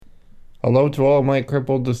Hello to all my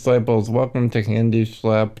crippled disciples. Welcome to Handy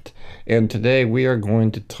Schlepped. And today we are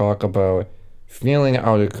going to talk about feeling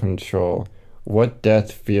out of control, what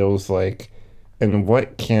death feels like, and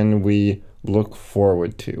what can we look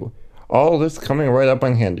forward to. All this coming right up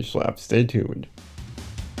on Handy Schlepped. Stay tuned.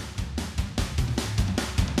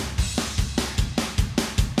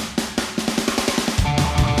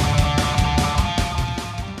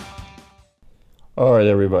 All right,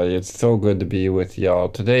 everybody, it's so good to be with y'all.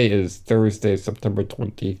 Today is Thursday, September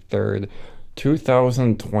 23rd,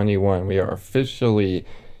 2021. We are officially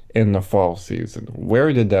in the fall season.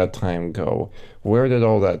 Where did that time go? Where did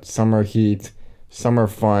all that summer heat, summer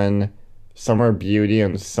fun, summer beauty,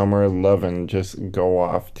 and summer lovin' just go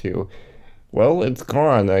off to? Well, it's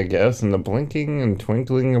gone, I guess, in the blinking and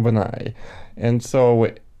twinkling of an eye. And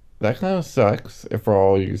so that kind of sucks for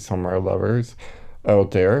all you summer lovers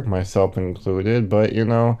out there, myself included. But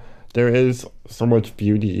there is so much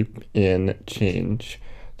beauty in change.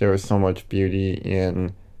 There is so much beauty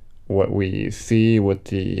in what we see with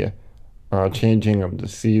the changing of the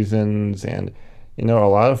seasons. And, a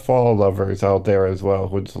lot of fall lovers out there as well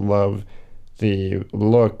who just love the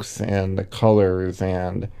looks and the colors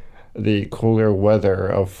and the cooler weather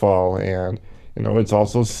of fall. And, it's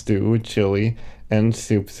also stew, chili, and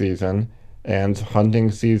soup season. And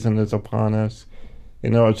hunting season is upon us.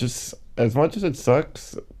 It's just, as much as it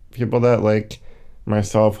sucks, people that like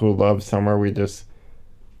myself who love summer, we just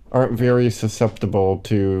aren't very susceptible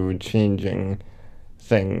to changing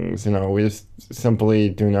things. We just simply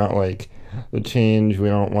do not like the change. We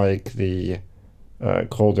don't like the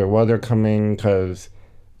colder weather coming because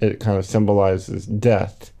it kind of symbolizes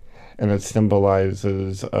death, and it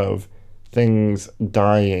symbolizes of things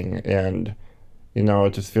dying, and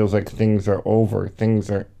it just feels like things are over, things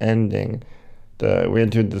are ending. We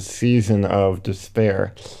entered the season of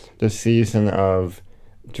despair, the season of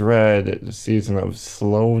dread, the season of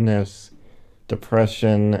slowness,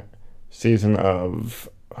 depression, season of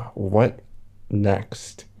what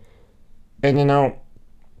next? And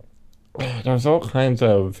there's all kinds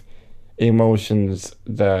of emotions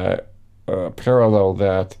that parallel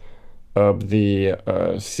that of the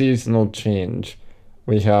seasonal change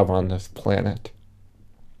we have on this planet.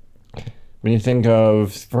 When you think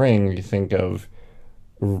of spring, you think of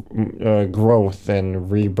growth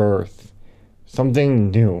and rebirth, something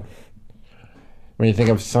new. When you think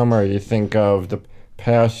of summer, you think of the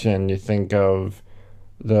passion, you think of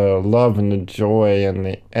the love and the joy and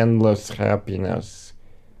the endless happiness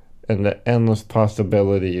and the endless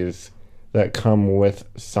possibilities that come with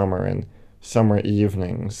summer and summer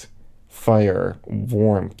evenings, fire,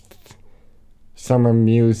 warmth, summer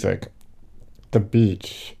music, the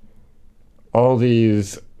beach, all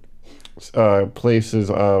these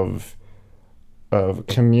places of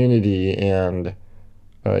community. And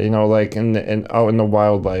like out in the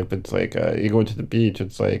wildlife, it's like you go to the beach,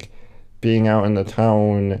 it's like being out in the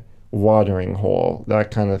town watering hole,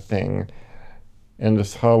 that kind of thing. And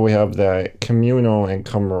just how we have that communal and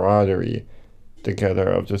camaraderie together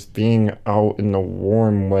of just being out in the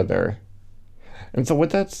warm weather. And so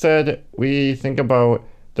with that said, we think about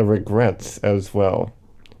the regrets as well,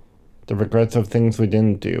 the regrets of things we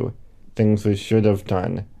didn't do, things we should have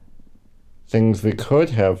done, things we could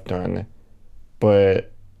have done,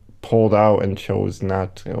 but pulled out and chose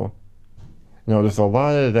not to. There's a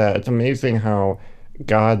lot of that. It's amazing how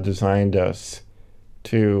God designed us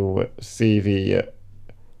to see the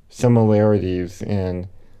similarities in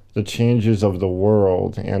the changes of the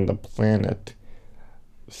world and the planet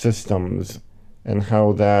systems, and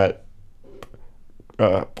how that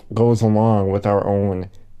goes along with our own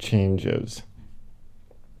changes.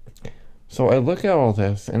 So I look at all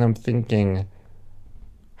this and I'm thinking,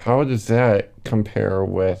 how does that compare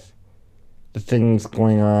with the things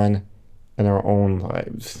going on in our own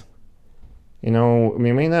lives? We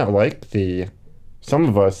may not like some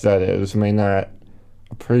of us, that is, may not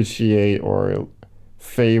appreciate or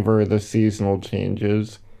favor the seasonal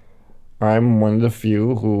changes. I'm one of the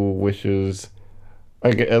few who wishes,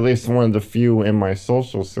 like, at least one of the few in my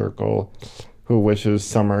social circle, who wishes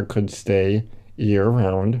summer could stay year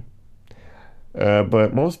round.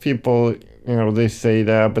 But most people, they say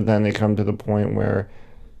that, but then they come to the point where,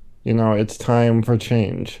 it's time for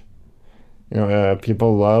change.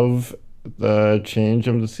 People love the change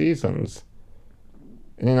of the seasons.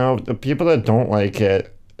 The people that don't like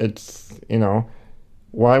it, it's,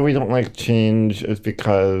 why we don't like change is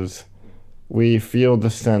because we feel the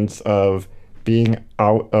sense of being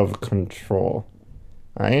out of control.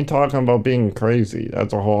 I ain't talking about being crazy.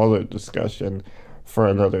 That's a whole other discussion for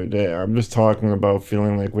another day. I'm just talking about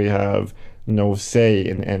feeling like we have no say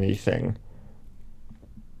in anything.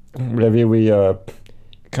 Maybe we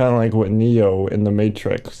kind of like what Neo in the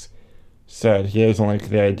Matrix said. He doesn't like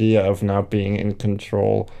the idea of not being in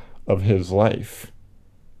control of his life.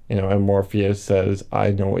 And Morpheus says,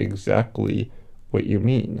 I know exactly what you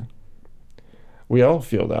mean. We all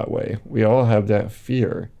feel that way. We all have that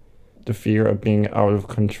fear. The fear of being out of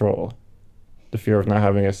control. The fear of not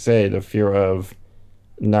having a say. The fear of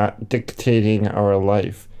not dictating our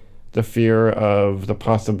life. The fear of the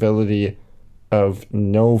possibility of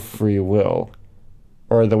no free will.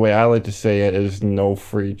 Or the way I like to say it is no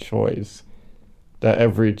free choice. That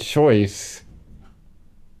every choice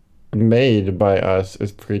made by us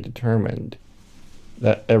is predetermined.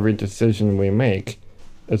 That every decision we make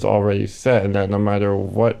is already set, and that no matter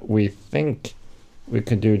what we think we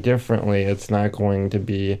could do differently, it's not going to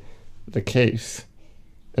be the case.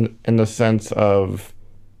 In the sense of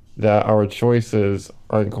that our choices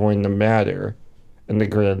aren't going to matter in the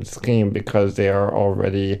grand scheme because they are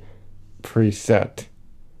already preset.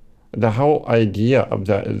 The whole idea of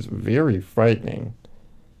that is very frightening.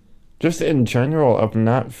 Just in general, of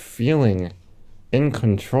not feeling in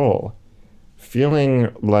control,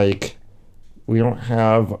 feeling like we don't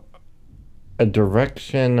have a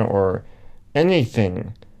direction or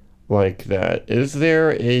anything like that. Is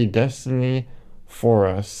there a destiny for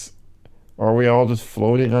us? Or are we all just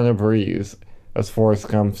floating on a breeze, as Forrest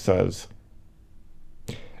Gump says?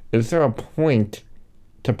 Is there a point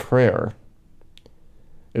to prayer?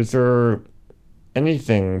 Is there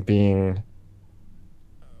anything being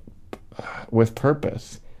with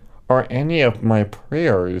purpose? Are any of my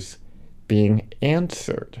prayers being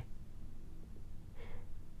answered?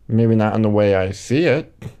 Maybe not in the way I see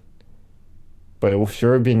it, but it would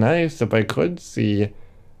sure be nice if I could see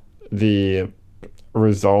the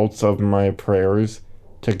results of my prayers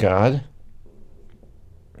to God.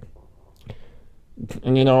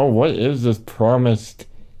 And what is this promised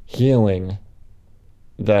healing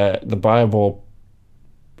that the Bible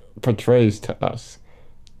portrays to us?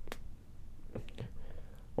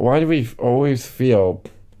 Why do we always feel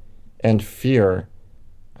and fear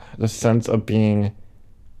the sense of being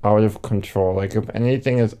out of control? Like if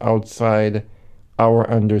anything is outside our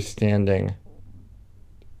understanding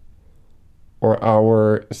or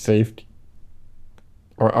our safety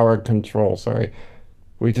or our control,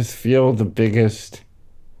 we just feel the biggest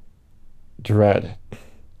dread.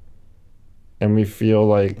 And we feel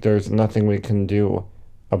like there's nothing we can do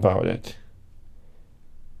about it,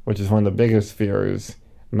 which is one of the biggest fears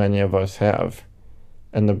many of us have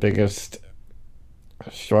and the biggest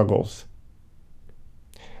struggles.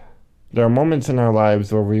 There are moments in our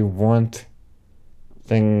lives where we want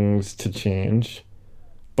things to change,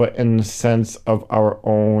 but in the sense of our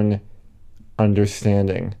own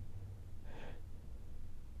understanding.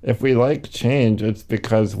 If we like change, it's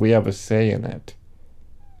because we have a say in it.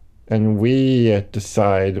 And we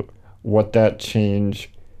decide what that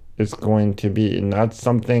change is going to be. Not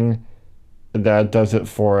something that does it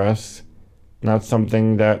for us. Not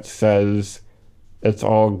something that says it's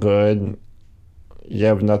all good. You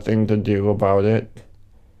have nothing to do about it.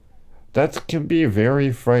 That can be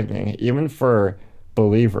very frightening, even for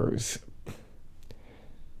believers.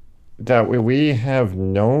 That we have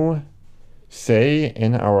no say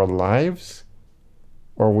in our lives,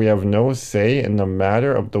 or we have no say in the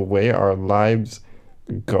matter of the way our lives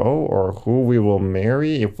go, or who we will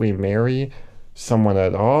marry, if we marry someone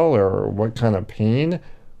at all, or what kind of pain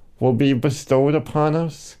will be bestowed upon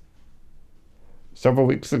us. Several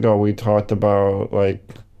weeks ago, we talked about,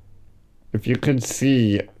 if you could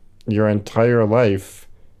see your entire life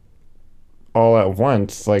all at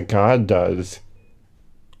once, like God does,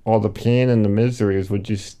 all the pain and the miseries, would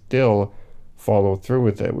you still follow through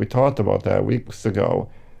with it? We talked about that weeks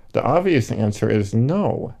ago. The obvious answer is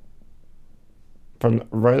no. From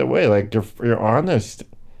right away, your honest,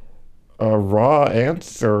 raw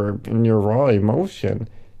answer and your raw emotion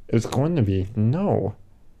is going to be no.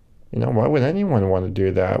 Why would anyone want to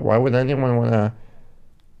do that? Why would anyone want to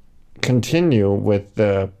continue with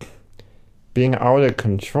being out of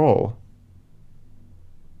control?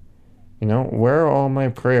 Where are all my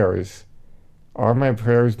prayers? Are my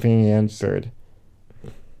prayers being answered?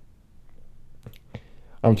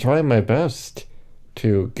 I'm trying my best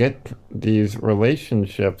to get these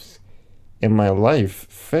relationships in my life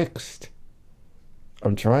fixed.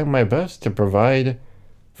 I'm trying my best to provide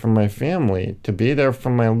for my family, to be there for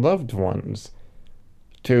my loved ones,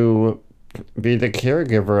 to be the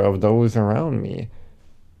caregiver of those around me,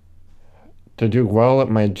 to do well at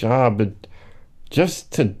my job,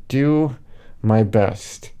 just to do my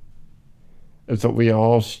best. It's what we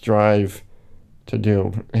all strive to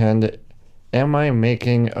do. And am I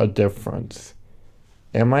making a difference?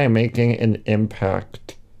 Am I making an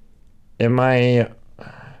impact? Am I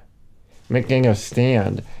making a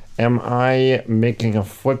stand? Am I making a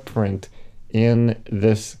footprint in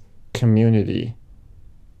this community,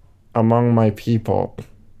 among my people,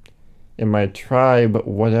 in my tribe,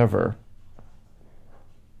 whatever?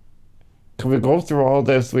 We go through all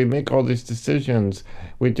this, we make all these decisions,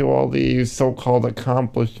 we do all these so-called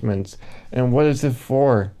accomplishments, and what is it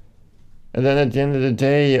for? And then at the end of the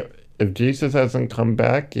day, if Jesus hasn't come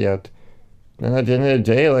back yet, then at the end of the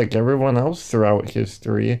day, like everyone else throughout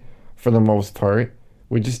history, for the most part,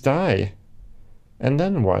 we just die. And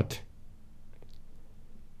then what?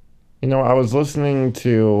 I was listening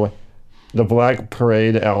to the Black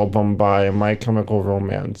Parade album by My Chemical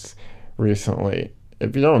Romance recently.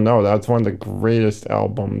 If you don't know, that's one of the greatest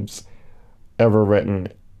albums ever written,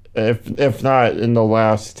 if not in the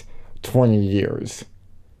last 20 years,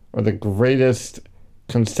 or the greatest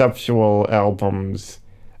conceptual albums,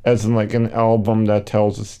 as in like an album that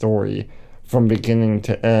tells a story from beginning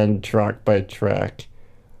to end, track by track,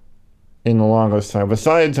 in the longest time.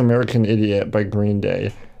 Besides American Idiot by Green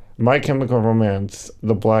Day, My Chemical Romance,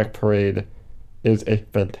 The Black Parade, is a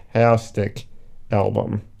fantastic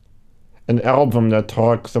album. An album that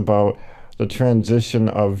talks about the transition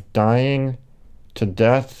of dying to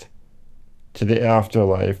death to the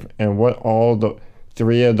afterlife and what all the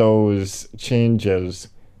three of those changes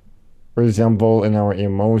resemble in our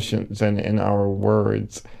emotions and in our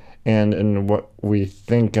words and in what we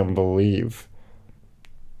think and believe.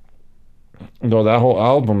 Though that whole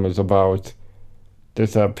album is about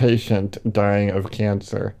this patient dying of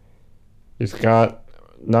cancer. He's got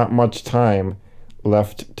not much time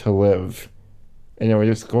left to live. And we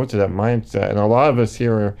just go to that mindset. And a lot of us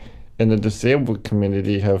here in the disabled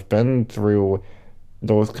community have been through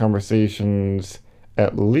those conversations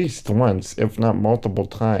at least once, if not multiple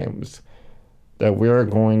times, that we're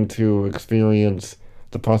going to experience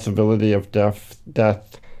the possibility of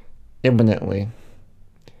death imminently.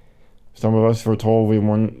 Some of us were told we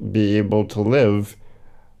wouldn't be able to live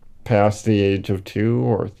past the age of 2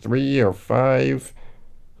 or 3 or 5,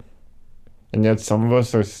 and yet some of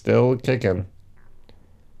us are still kicking,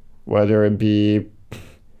 whether it be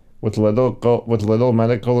with little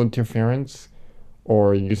medical interference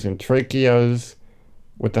or using tracheas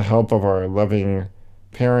with the help of our loving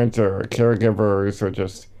parents or caregivers or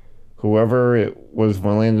just whoever was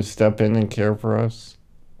willing to step in and care for us.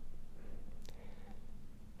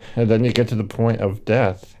 And then you get to the point of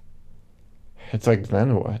death. It's like,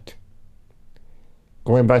 then what?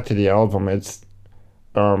 Going back to the album, it's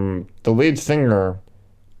the lead singer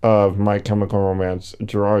of My Chemical Romance,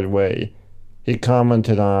 Gerard Way. He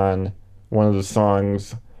commented on one of the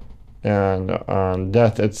songs and on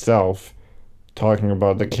death itself, talking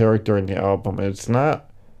about the character in the album. It's not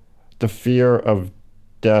the fear of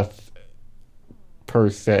death per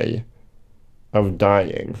se, of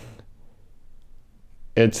dying.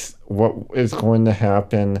 It's what is going to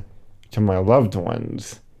happen to my loved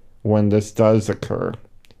ones when this does occur,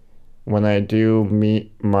 when I do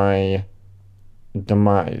meet my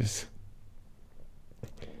demise.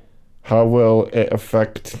 How will it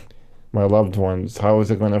affect my loved ones? How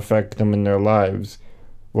is it going to affect them in their lives?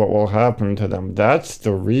 What will happen to them? That's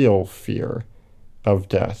the real fear of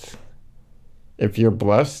death. If you're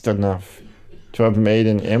blessed enough to have made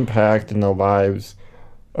an impact in the lives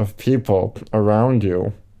of people around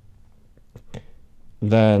you,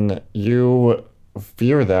 then you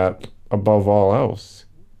fear that above all else.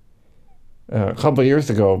 A couple of years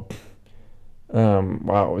ago,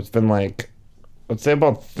 it's been like, let's say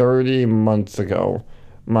about 30 months ago,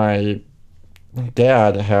 my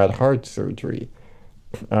dad had heart surgery.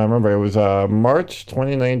 I remember it was March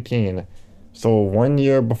 2019, so 1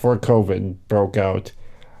 year before COVID broke out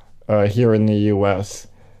here in the US.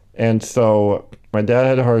 And so my dad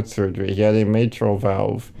had heart surgery. He had a mitral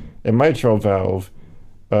valve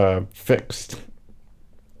fixed.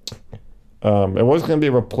 It was going to be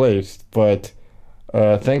replaced, but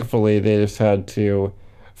thankfully they just had to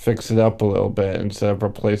fix it up a little bit instead of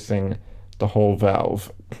replacing the whole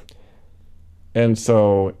valve. And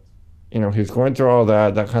so, he's going through all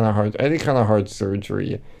that kind of any kind of heart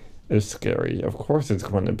surgery is scary. Of course it's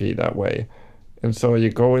going to be that way. And so you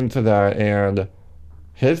go into that, and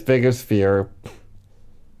his biggest fear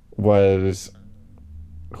was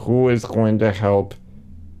who is going to help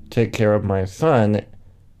take care of my son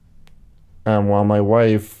while my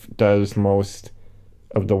wife does most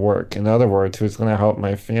of the work. In other words, who's going to help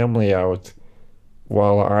my family out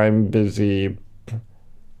while I'm busy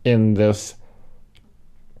in this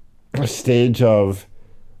stage of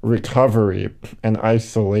recovery and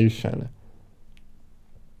isolation.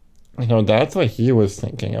 That's what he was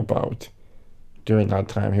thinking about during that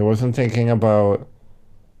time. He wasn't thinking about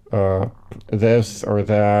uh, this or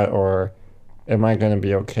that, or am I going to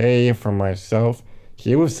be okay for myself?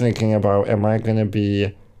 He was thinking about, am I going to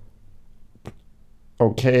be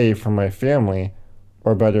okay for my family?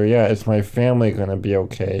 Or better yet, is my family going to be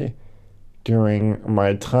okay during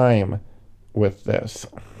my time with this?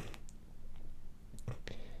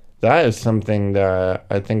 That is something that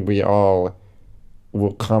I think we all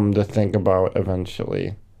will come to think about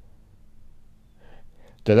eventually.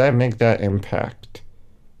 Did I make that impact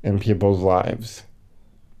in people's lives?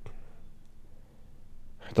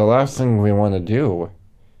 The last thing we want to do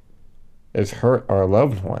is hurt our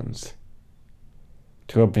loved ones,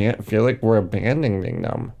 to feel like we're abandoning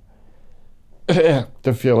them,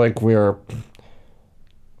 to feel like we're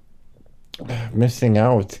missing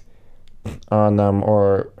out on them,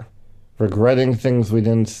 or regretting things we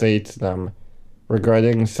didn't say to them,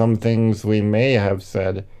 regretting some things we may have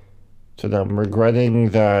said to them,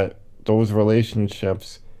 regretting that those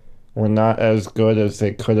relationships were not as good as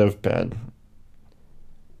they could have been.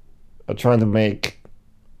 Trying to make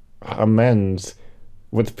amends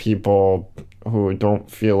with people who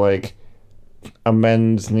don't feel like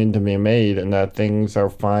amends need to be made and that things are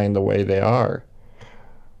fine the way they are.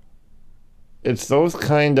 It's those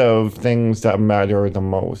kind of things that matter the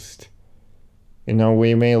most.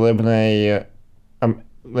 We may live in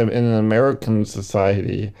an American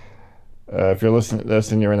society. If you're listening to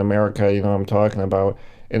this and you're in America, you know what I'm talking about.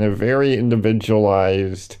 In a very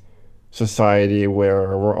individualized society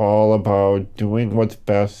where we're all about doing what's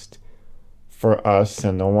best for us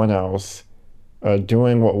and no one else,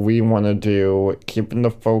 doing what we want to do, keeping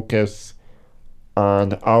the focus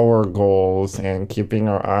on our goals and keeping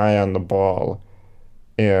our eye on the ball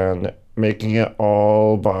and making it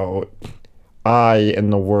all about I in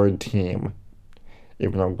the word team.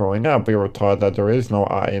 Even though growing up we were taught that there is no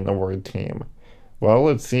I in the word team. Well,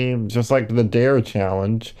 it seems just like the Dare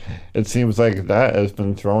Challenge, it seems like that has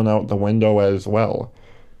been thrown out the window as well.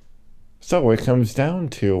 So it comes down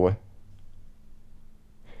to,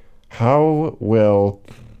 how will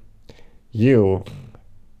you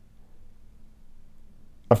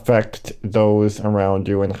affect those around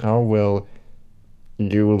you, and how will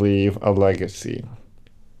you leave a legacy?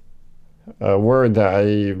 A word that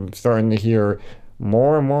I'm starting to hear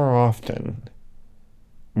more and more often.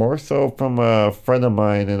 More so from a friend of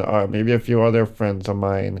mine and maybe a few other friends of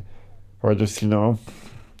mine. Or just,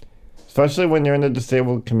 especially when you're in the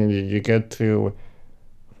disabled community, you get to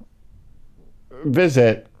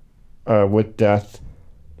visit with death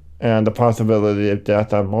and the possibility of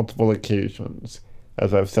death on multiple occasions,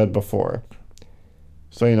 as I've said before.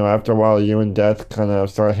 So, after a while, you and death kind of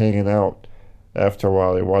start hanging out. After a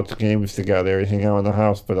while, you watch games together, you hang out in the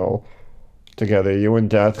hospital together. You and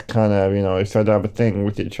death kind of, you start to have a thing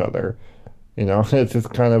with each other. It's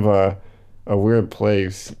just kind of a weird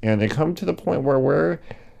place. And it comes to the point where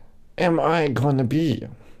am I going to be?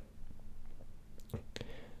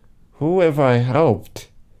 Who have I helped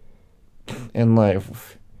in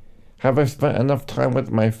life? Have I spent enough time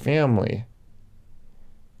with my family?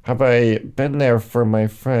 Have I been there for my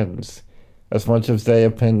friends as much as they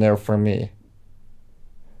have been there for me?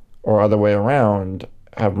 Or other way around,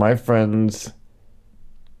 do my friends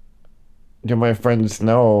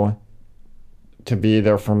know to be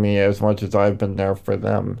there for me as much as I've been there for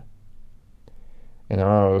them? I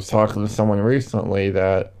was talking to someone recently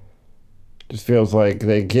that just feels like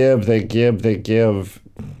they give,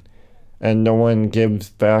 and no one gives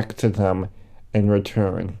back to them in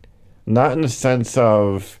return. Not in the sense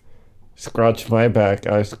of scratch my back,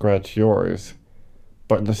 I scratch yours,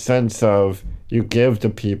 but in the sense of you give to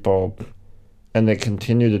people and they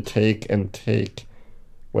continue to take and take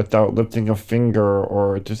without lifting a finger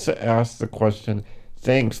or just to ask the question,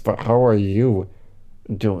 thanks, but how are you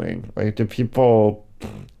doing? Like, do people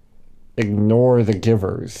ignore the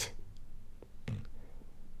givers?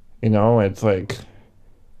 It's like,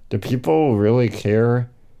 do people really care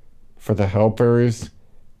for the helpers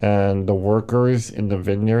and the workers in the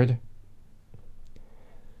vineyard?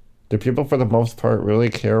 Do people, for the most part, really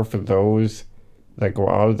care for those that go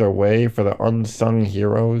out of their way, for the unsung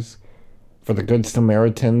heroes, for the good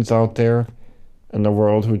Samaritans out there in the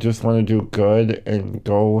world who just want to do good and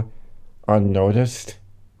go unnoticed?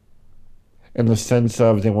 In the sense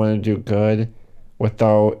of they want to do good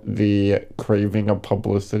without the craving of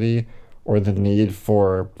publicity or the need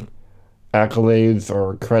for accolades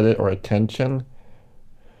or credit or attention?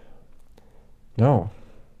 No.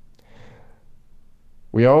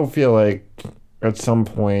 We all feel like at some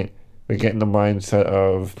point we get in the mindset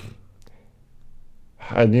of,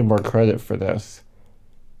 I need more credit for this.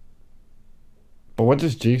 But what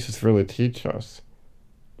does Jesus really teach us?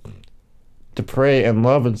 To pray and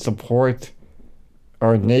love and support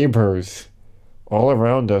our neighbors all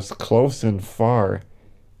around us, close and far,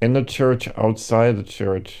 in the church, outside the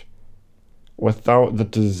church, without the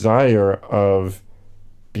desire of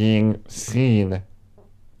being seen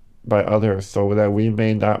by others, so that we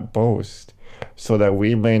may not boast, so that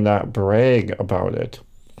we may not brag about it,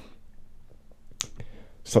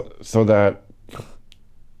 so that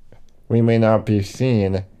we may not be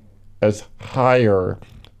seen as higher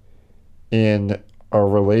in our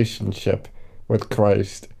relationship with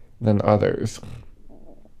Christ than others.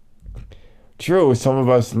 True, some of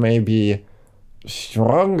us may be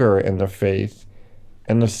stronger in the faith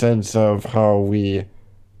in the sense of how we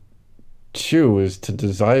choose to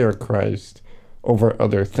desire Christ over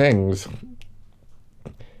other things.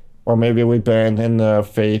 Or maybe we've been in the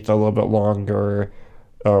faith a little bit longer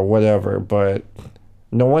or whatever, but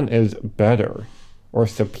no one is better or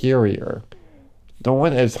superior. No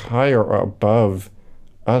one is higher or above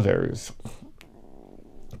others.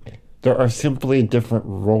 There are simply different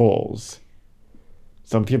roles.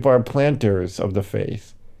 Some people are planters of the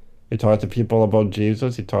faith. He taught to people about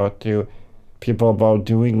Jesus. He taught to people about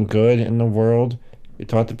doing good in the world. He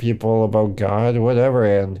taught to people about God, whatever.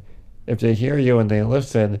 And if they hear you and they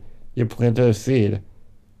listen, you planted a seed.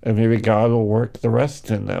 And maybe God will work the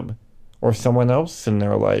rest in them. Or someone else in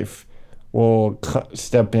their life will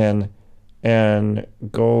step in and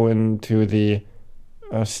go into the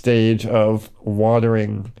stage of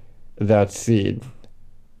watering that seed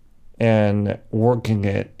and working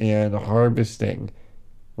it and harvesting,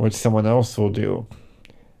 which someone else will do.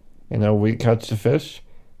 You know, we catch the fish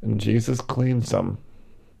and Jesus cleans them.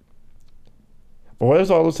 But what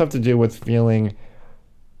does all this have to do with feeling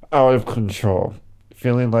out of control?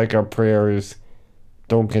 Feeling like our prayers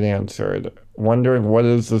don't get answered? Wondering what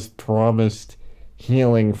is this promised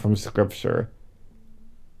healing from Scripture?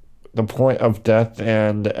 The point of death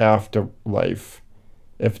and afterlife,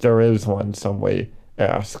 if there is one, some way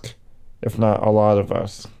ask. If not, a lot of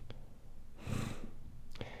us.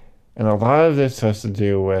 And a lot of this has to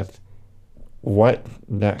do with what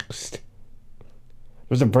next.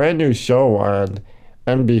 There's a brand new show on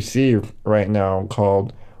NBC right now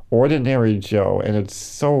called Ordinary Joe, and it's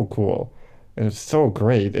so cool. And it's so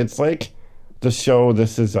great. It's like the show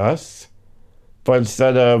This Is Us, but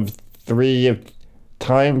instead of 3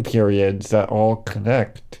 time periods that all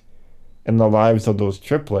connect in the lives of those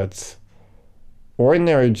triplets,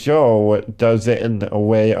 Ordinary Joe does it in a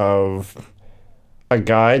way of a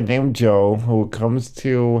guy named Joe who comes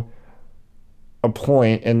to a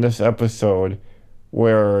point in this episode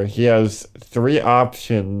where he has 3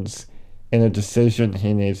 options in a decision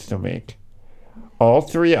he needs to make. All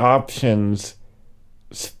 3 options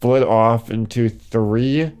split off into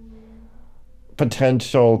 3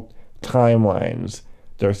 potential timelines.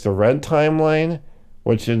 There's the red timeline,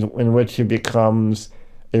 in which he becomes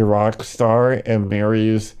a rock star and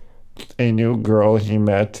marries a new girl he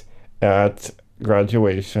met at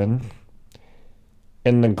graduation.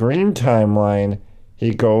 In the green timeline,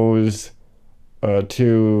 he goes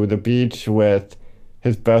to the beach with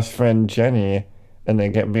his best friend Jenny, and they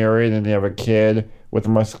get married and they have a kid with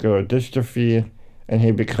muscular dystrophy, and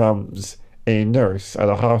he becomes a nurse at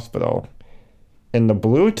a hospital. In the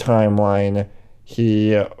blue timeline,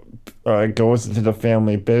 he goes into the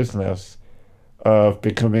family business of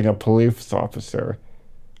becoming a police officer,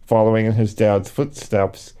 following in his dad's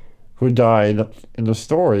footsteps, who died in the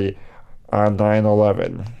story on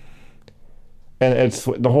 9/11. And it's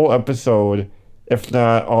the whole episode, if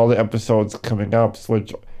not all the episodes coming up,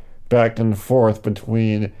 switch back and forth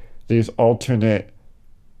between these alternate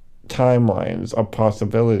timelines of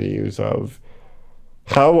possibilities of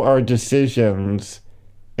how our decisions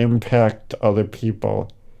impact other people,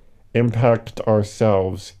 impact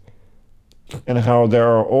ourselves, and how there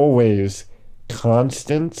are always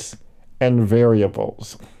constants and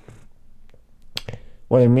variables.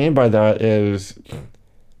 What I mean by that is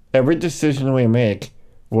every decision we make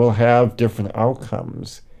will have different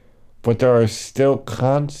outcomes, but there are still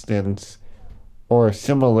constants or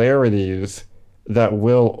similarities that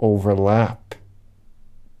will overlap.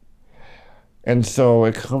 And so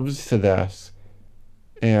it comes to this,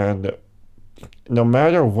 and no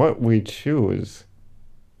matter what we choose,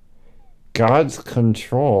 God's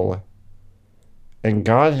control and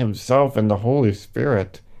God Himself and the Holy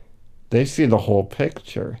Spirit, they see the whole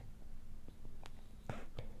picture.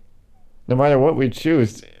 No matter what we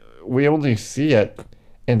choose, we only see it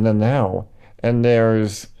in the now. And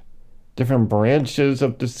there's different branches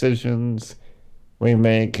of decisions we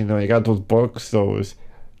make. You know, you got those books, those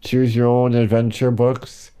choose your own adventure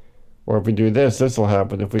books, Or if we do this, this will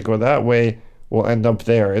happen. If we go that way, we'll end up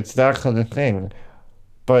there. It's that kind of thing.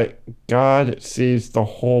 But God sees the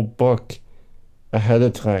whole book ahead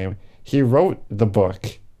of time. He wrote the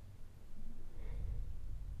book.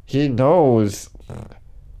 He knows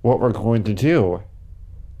what we're going to do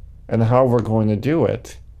and how we're going to do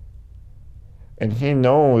it. And He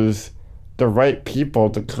knows the right people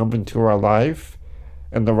to come into our life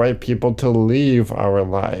and the right people to leave our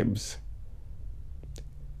lives.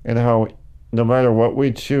 And how no matter what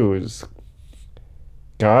we choose,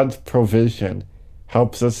 God's provision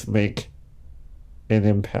helps us make an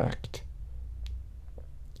impact.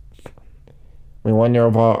 We wonder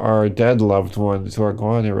about our dead loved ones who are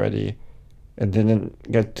gone already and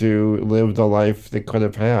didn't get to live the life they could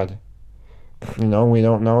have had. We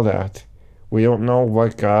don't know that. We don't know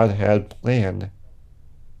what God had planned.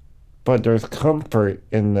 But there's comfort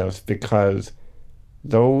in this because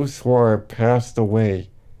those who are passed away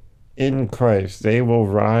in Christ, they will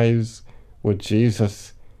rise with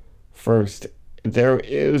Jesus first. There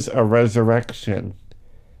is a resurrection.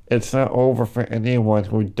 It's not over for anyone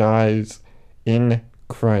who dies in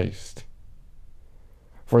Christ.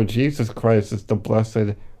 For Jesus Christ is the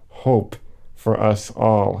blessed hope for us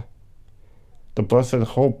all. The blessed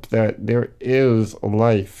hope that there is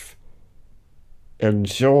life and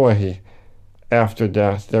joy after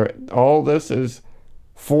death. All this is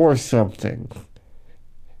for something.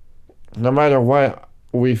 No matter what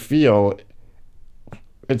we feel,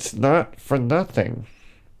 it's not for nothing.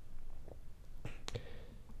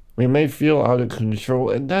 We may feel out of control,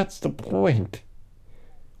 and that's the point.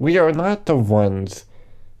 We are not the ones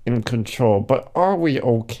in control, but are we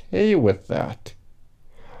okay with that?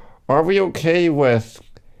 Are we okay with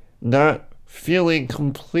not feeling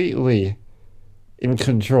completely in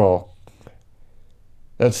control?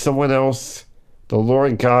 That someone else, the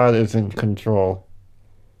Lord God, is in control.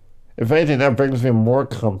 If anything, that brings me more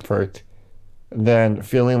comfort than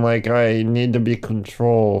feeling like I need to be in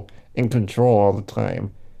control all the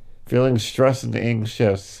time. Feeling stressed and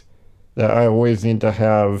anxious that I always need to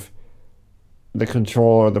have the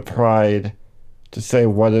control or the pride to say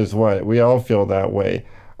what is what. We all feel that way.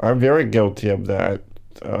 I'm very guilty of that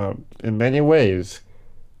in many ways.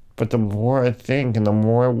 But the more I think and the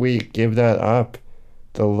more we give that up,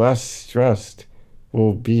 the less stressed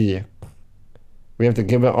we'll be. We have to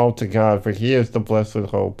give it all to God, for He is the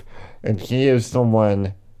blessed hope, and He is the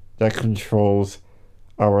one that controls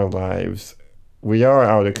our lives. We are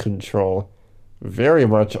out of control, very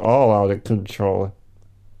much all out of control.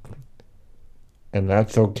 And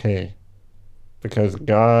that's okay, because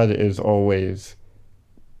God is always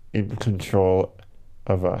in control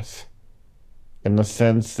of us, in the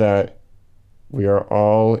sense that we are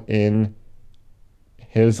all in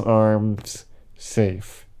His arms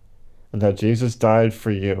safe, and that Jesus died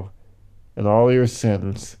for you and all your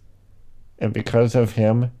sins, and because of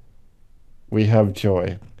Him, we have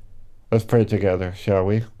joy. Let's pray together, shall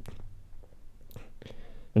we?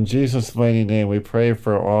 In Jesus' mighty name, we pray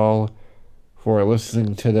for all who are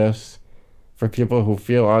listening to this, for people who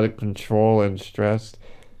feel out of control and stressed,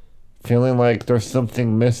 feeling like there's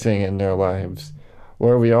something missing in their lives,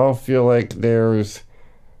 where we all feel like there's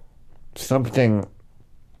something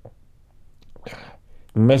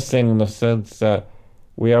missing in the sense that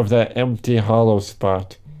we have that empty, hollow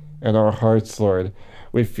spot in our hearts, Lord.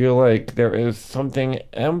 We feel like there is something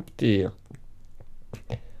empty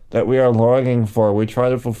that we are longing for. We try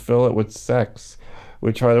to fulfill it with sex.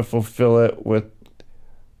 We try to fulfill it with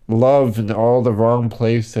love in all the wrong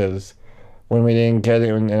places when we didn't get it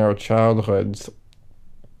in our childhoods.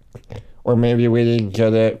 Or maybe we didn't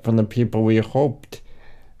get it from the people we hoped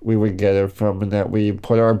we would get it from, and that we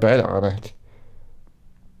put our bet on it.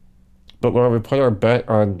 But Lord, we put our bet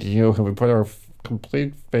on You, and we put our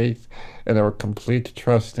complete faith and our complete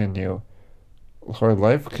trust in You. Lord,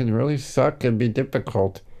 life can really suck and be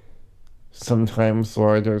difficult. Sometimes,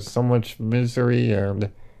 Lord, there's so much misery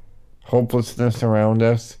and hopelessness around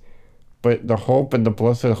us, but the hope and the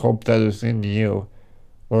blessed hope that is in You,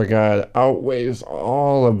 Lord God, outweighs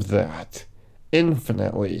all of that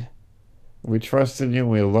infinitely. We trust in You.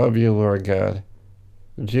 We love You, Lord God.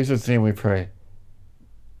 In Jesus' name we pray.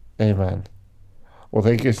 Amen. Well,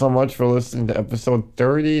 thank you so much for listening to episode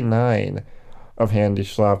 39 of Handy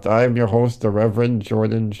Schlaft. I am your host, the Reverend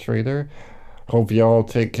Jordan Schrader. Hope you all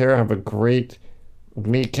take care. Have a great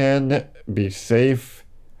weekend. Be safe.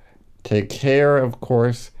 Take care, of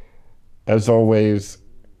course. As always,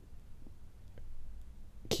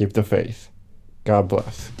 keep the faith. God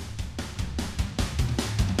bless.